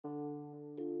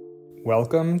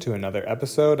Welcome to another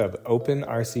episode of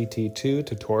OpenRCT2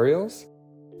 tutorials.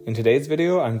 In today's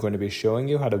video, I'm going to be showing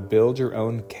you how to build your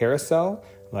own carousel,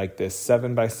 like this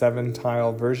 7x7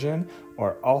 tile version,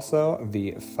 or also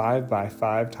the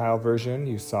 5x5 tile version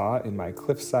you saw in my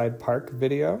Cliffside Park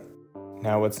video.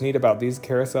 Now what's neat about these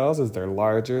carousels is they're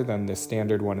larger than the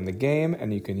standard one in the game,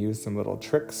 and you can use some little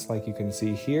tricks like you can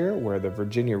see here where the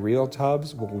Virginia reel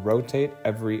tubs will rotate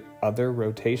every other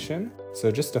rotation.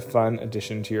 So just a fun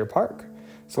addition to your park.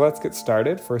 So let's get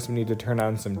started. First we need to turn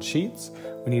on some cheats.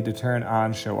 We need to turn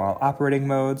on show all operating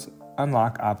modes,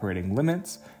 unlock operating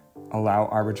limits, allow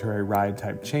arbitrary ride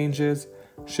type changes,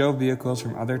 show vehicles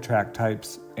from other track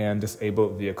types, and disable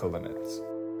vehicle limits.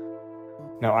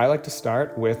 Now I like to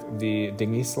start with the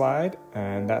dinghy slide,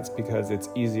 and that's because it's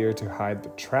easier to hide the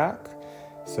track.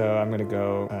 So I'm gonna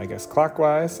go,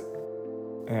 clockwise,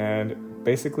 and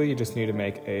basically you just need to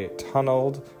make a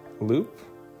tunneled loop.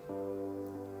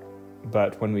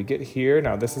 But when we get here,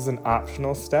 now this is an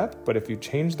optional step, but if you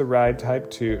change the ride type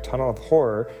to Tunnel of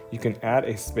Horror, you can add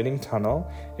a spinning tunnel.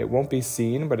 It won't be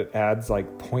seen, but it adds like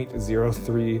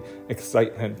 0.03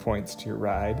 excitement points to your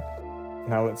ride.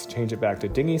 Now let's change it back to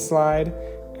dinghy slide,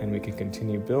 and we can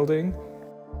continue building.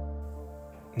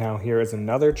 Now here is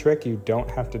another trick you don't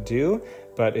have to do,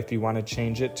 but if you want to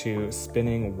change it to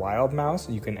spinning wild mouse,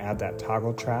 you can add that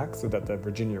toggle track so that the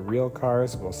Virginia reel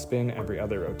cars will spin every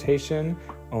other rotation,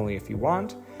 only if you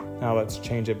want. Now let's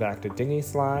change it back to dinghy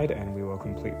slide, and we will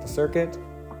complete the circuit.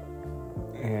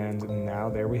 And now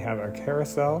there we have our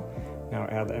carousel. Now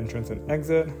add the entrance and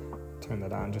exit, turn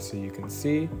that on just so you can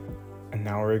see. And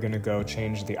now we're going to go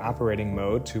change the operating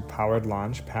mode to powered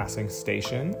launch passing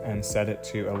station and set it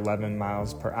to 11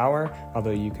 miles per hour,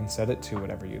 although you can set it to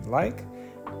whatever you'd like.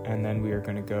 And then we are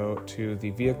going to go to the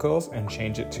vehicles and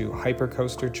change it to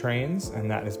hypercoaster trains, and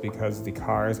that is because the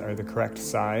cars are the correct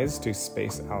size to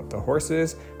space out the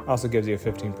horses. Also gives you a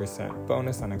 15%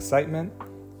 bonus on excitement.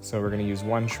 So we're going to use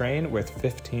one train with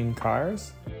 15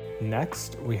 cars.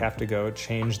 Next, we have to go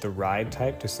change the ride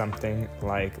type to something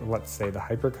like, let's say, the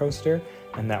hypercoaster,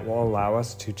 and that will allow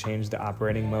us to change the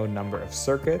operating mode number of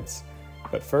circuits.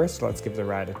 But first, let's give the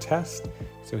ride a test.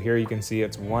 So here you can see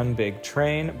it's one big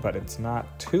train, but it's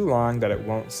not too long that it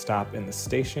won't stop in the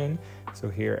station. So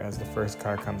here, as the first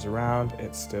car comes around,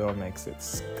 it still makes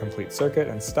its complete circuit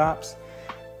and stops.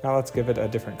 Now let's give it a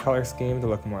different color scheme to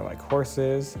look more like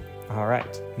horses. All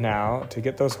right, now to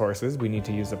get those horses, we need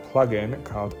to use a plugin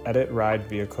called Edit Ride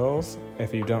Vehicles.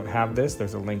 If you don't have this,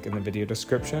 there's a link in the video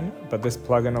description, but this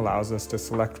plugin allows us to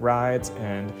select rides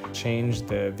and change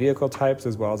the vehicle types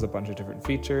as well as a bunch of different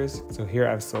features. So here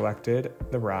I've selected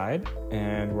the ride,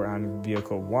 and we're on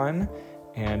vehicle 1.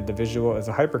 And the visual is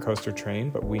a hypercoaster train,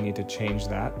 but we need to change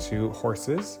that to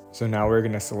horses. So now we're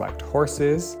going to select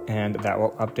horses, and that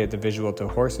will update the visual to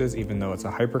horses even though it's a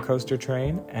hypercoaster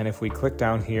train. And if we click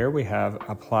down here, we have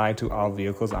apply to all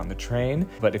vehicles on the train.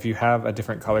 But if you have a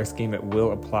different color scheme, it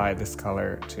will apply this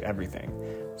color to everything.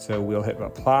 So we'll hit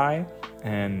apply,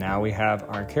 and now we have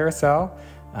our carousel.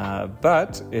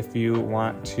 But if you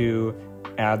want to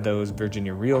add those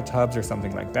Virginia reel tubs or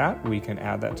something like that, we can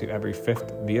add that to every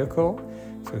 5th vehicle.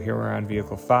 So here we're on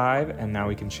vehicle 5, and now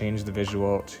we can change the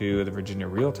visual to the Virginia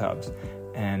reel tubs,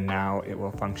 and now it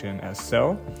will function as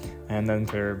so. And then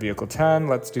for vehicle 10,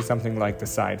 let's do something like the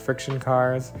side friction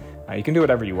cars. You can do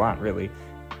whatever you want, really.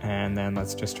 And then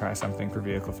let's just try something for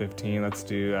vehicle 15. Let's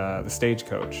do the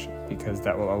stagecoach, because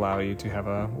that will allow you to have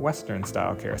a Western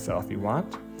style carousel if you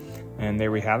want. And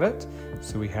there we have it.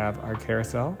 So we have our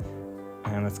carousel.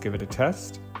 And let's give it a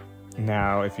test.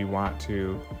 Now, if you want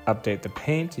to update the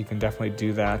paint, you can definitely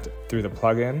do that through the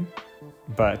plugin.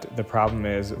 But the problem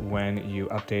is when you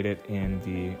update it in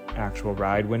the actual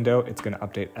ride window, it's going to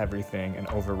update everything and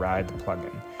override the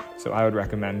plugin. So I would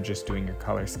recommend just doing your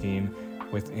color scheme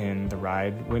within the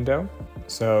ride window.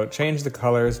 So change the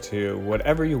colors to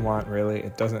whatever you want, really,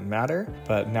 it doesn't matter.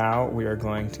 But now we are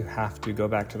going to have to go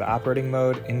back to the operating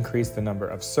mode, increase the number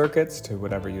of circuits to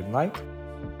whatever you'd like.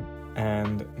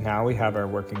 And now we have our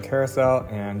working carousel,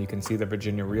 and you can see the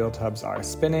Virginia reel tubs are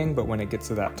spinning, but when it gets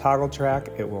to that toggle track,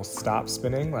 it will stop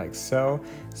spinning like so.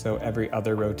 So every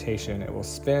other rotation it will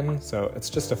spin. So it's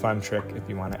just a fun trick if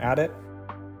you want to add it.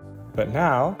 But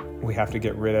now we have to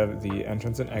get rid of the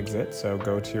entrance and exit. So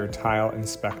go to your tile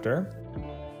inspector,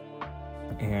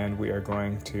 and we are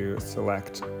going to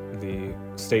select the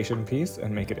station piece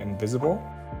and make it invisible.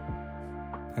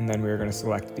 And then we are going to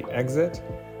select the exit,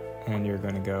 and you're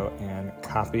going to go and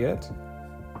copy it,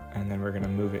 and then we're going to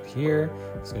move it here.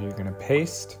 So you're going to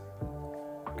paste,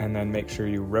 and then make sure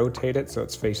you rotate it so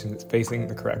it's facing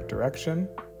the correct direction.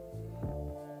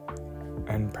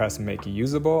 and press make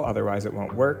usable, otherwise it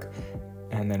won't work.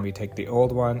 And then we take the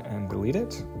old one and delete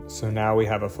it. So now we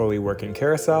have a fully working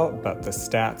carousel, but the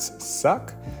stats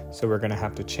suck. So we're gonna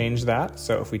have to change that.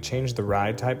 So if we change the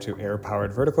ride type to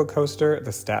air-powered vertical coaster,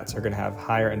 the stats are gonna have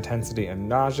higher intensity and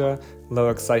nausea, low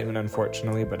excitement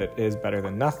unfortunately, but it is better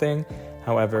than nothing.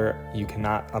 However, you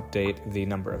cannot update the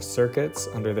number of circuits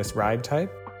under this ride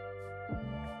type.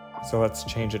 So let's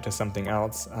change it to something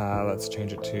else. Let's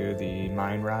change it to the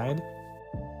mine ride.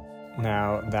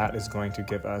 Now that is going to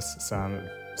give us some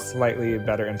slightly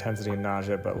better intensity and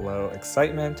nausea but low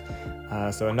excitement.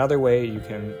 So another way you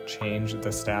can change the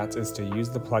stats is to use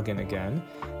the plugin again,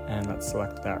 and let's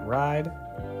select that ride,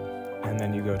 and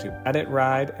then you go to edit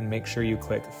ride and make sure you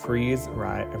click freeze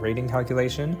rating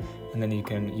calculation, and then you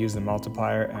can use the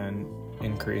multiplier and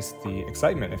increase the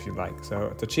excitement if you'd like. So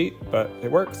it's a cheat, but it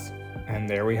works. And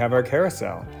there we have our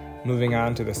carousel. Moving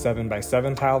on to the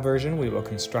 7x7 tile version, we will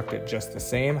construct it just the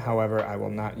same. However, I will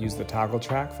not use the toggle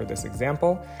track for this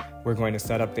example. We're going to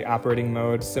set up the operating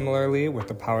mode similarly with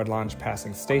the powered launch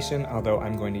passing station, although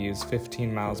I'm going to use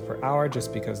 15 miles per hour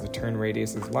just because the turn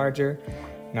radius is larger.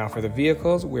 Now for the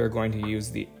vehicles, we're going to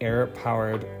use the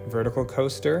air-powered vertical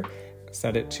coaster,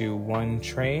 set it to 1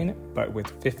 train, but with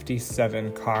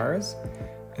 57 cars.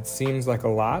 It seems like a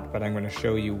lot, but I'm going to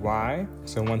show you why.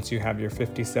 So once you have your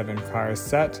 57 cars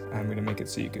set, I'm going to make it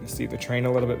so you can see the train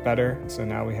a little bit better. So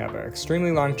now we have an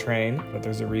extremely long train, but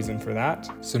there's a reason for that.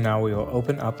 So now we will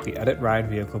open up the Edit Ride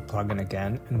Vehicle plugin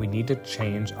again, and we need to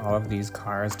change all of these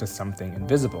cars to something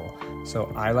invisible.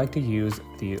 So I like to use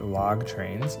the log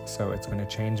trains. So it's going to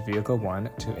change Vehicle 1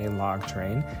 to a log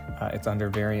train. It's under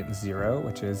variant 0,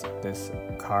 which is this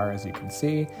car as you can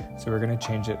see. So we're going to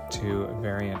change it to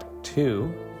variant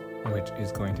 2, which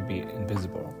is going to be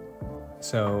invisible.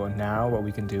 So now what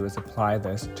we can do is apply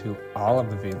this to all of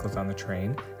the vehicles on the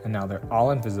train, and now they're all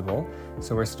invisible.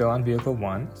 So we're still on vehicle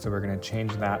 1, so we're going to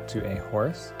change that to a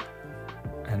horse.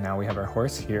 And now we have our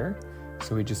horse here.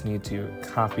 So we just need to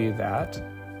copy that,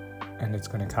 and it's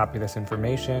going to copy this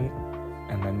information,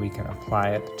 and then we can apply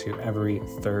it to every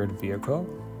third vehicle.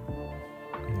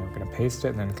 And we're going to paste it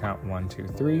and then count 1, 2,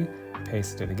 3,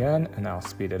 paste it again, and I'll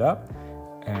speed it up.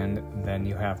 And then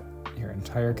you have your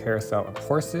entire carousel of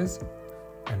horses,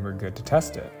 and we're good to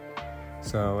test it.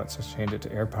 So let's just change it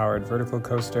to air-powered vertical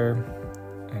coaster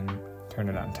and turn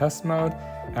it on test mode.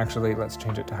 Actually, let's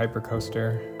change it to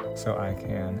hypercoaster so I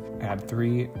can add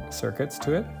 3 circuits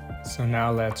to it. So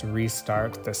now let's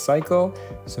restart the cycle.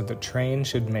 So the train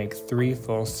should make 3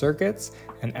 full circuits,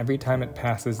 and every time it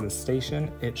passes the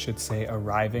station, it should say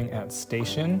arriving at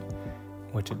station,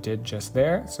 which it did just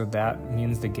there. So that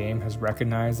means the game has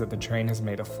recognized that the train has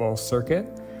made a full circuit.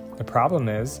 The problem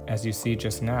is, as you see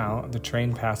just now, the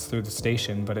train passed through the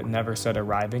station, but it never said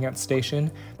arriving at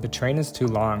station. The train is too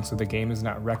long, so the game is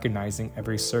not recognizing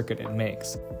every circuit it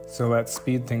makes. So let's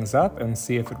speed things up and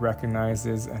see if it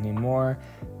recognizes any more.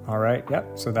 All right,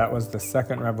 yep, so that was the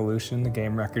second revolution the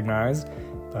game recognized.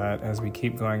 But as we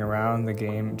keep going around, the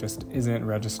game just isn't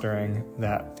registering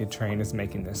that the train is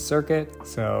making this circuit.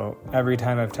 So every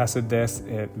time I've tested this,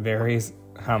 it varies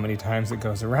how many times it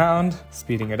goes around,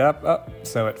 speeding it up. Oh,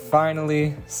 so it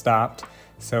finally stopped.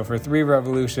 So for 3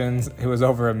 revolutions, it was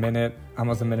over a minute,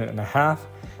 almost a minute and a half.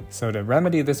 So to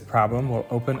remedy this problem, we'll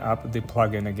open up the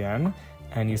plugin again,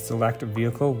 and you select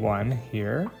vehicle 1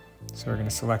 here. So we're going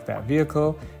to select that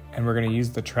vehicle, and we're going to use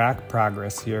the track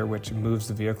progress here, which moves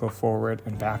the vehicle forward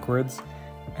and backwards.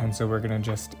 And so we're going to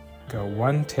just go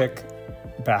 1 tick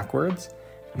backwards,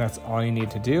 and that's all you need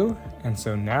to do. And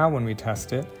so now when we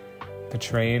test it, the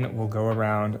train will go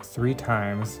around 3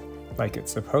 times like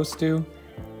it's supposed to.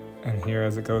 And here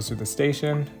as it goes through the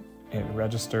station, it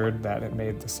registered that it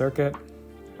made the circuit.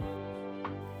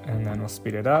 And then we'll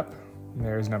speed it up.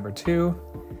 There's number 2.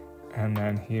 And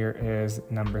then here is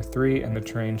number 3, and the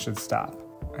train should stop.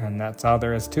 And that's all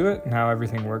there is to it. Now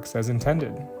everything works as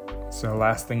intended. So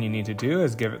last thing you need to do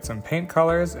is give it some paint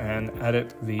colors and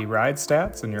edit the ride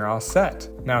stats, and you're all set.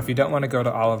 Now if you don't want to go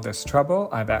to all of this trouble,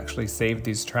 I've actually saved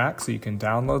these tracks so you can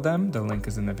download them. The link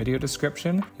is in the video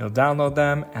description. You'll download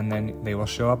them, and then they will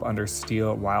show up under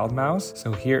Steel Wild Mouse.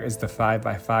 So here is the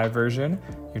 5x5 version.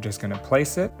 You're just going to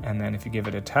place it, and then if you give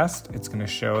it a test, it's going to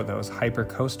show those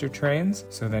hypercoaster trains.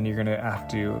 So then you're going to have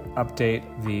to update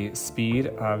the speed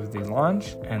of the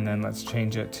launch, and then let's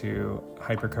change it to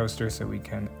hypercoaster so we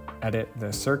can edit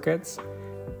the circuits,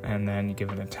 and then you give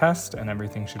it a test, and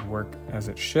everything should work as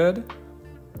it should.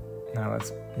 Now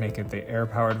let's make it the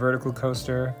air-powered vertical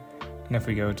coaster, and if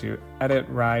we go to Edit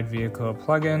Ride Vehicle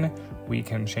plugin, we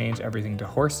can change everything to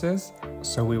horses.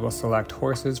 So we will select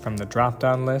horses from the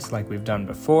drop-down list like we've done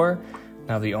before.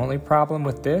 Now the only problem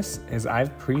with this is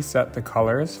I've preset the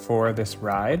colors for this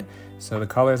ride. So the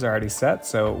colors are already set,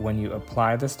 so when you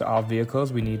apply this to all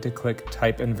vehicles, we need to click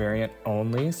type invariant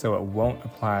only, so it won't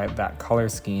apply that color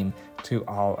scheme to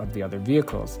all of the other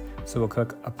vehicles. So we'll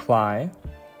click apply,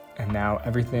 and now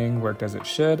everything worked as it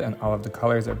should and all of the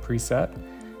colors are preset.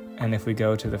 And if we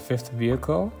go to the 5th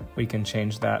vehicle, we can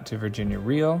change that to Virginia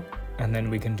Real, and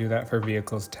then we can do that for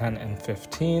vehicles 10 and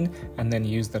 15, and then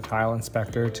use the tile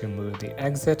inspector to move the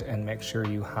exit and make sure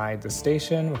you hide the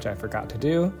station, which I forgot to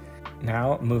do.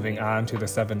 Now, moving on to the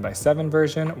 7x7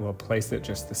 version, we'll place it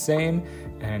just the same,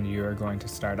 and you are going to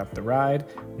start up the ride.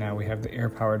 Now we have the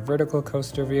air-powered vertical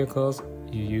coaster vehicles.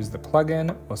 You use the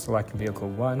plugin, we'll select vehicle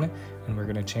 1, and we're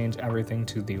going to change everything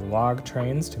to the log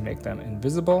trains to make them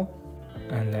invisible.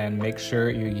 And then make sure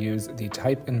you use the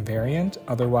type invariant,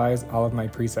 otherwise all of my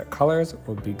preset colors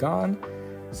will be gone.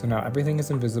 So now everything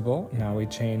is invisible. Now we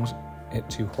change it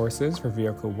to horses for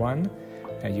vehicle 1.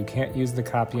 Now you can't use the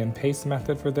copy and paste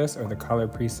method for this or the color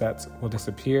presets will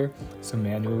disappear, so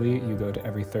manually you go to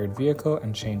every 3rd vehicle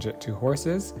and change it to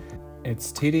horses.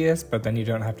 It's tedious, but then you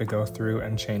don't have to go through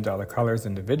and change all the colors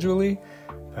individually,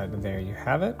 but there you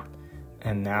have it.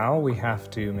 And now we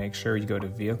have to make sure you go to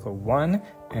vehicle 1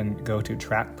 and go to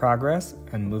track progress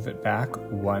and move it back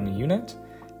 1 unit.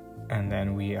 And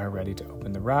then we are ready to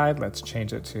open the ride. Let's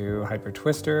change it to Hyper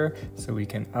Twister so we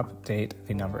can update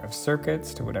the number of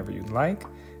circuits to whatever you'd like.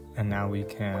 And now we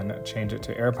can change it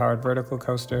to air-powered vertical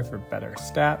coaster for better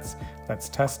stats. Let's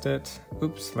test it.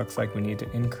 Oops, looks like we need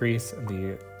to increase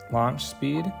the launch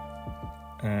speed.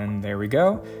 And there we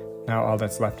go. Now all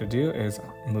that's left to do is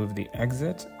move the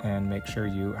exit and make sure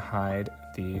you hide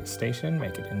the station,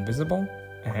 make it invisible.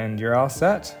 And you're all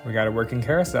set. We got a working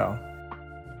carousel.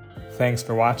 Thanks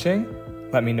for watching.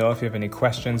 Let me know if you have any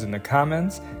questions in the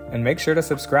comments, and make sure to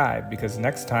subscribe because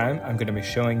next time I'm going to be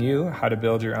showing you how to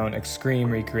build your own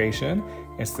extreme recreation.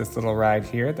 It's this little ride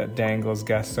here that dangles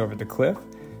guests over the cliff.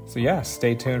 So yeah,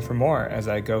 stay tuned for more as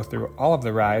I go through all of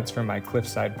the rides from my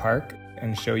Cliffside Park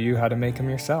and show you how to make them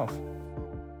yourself.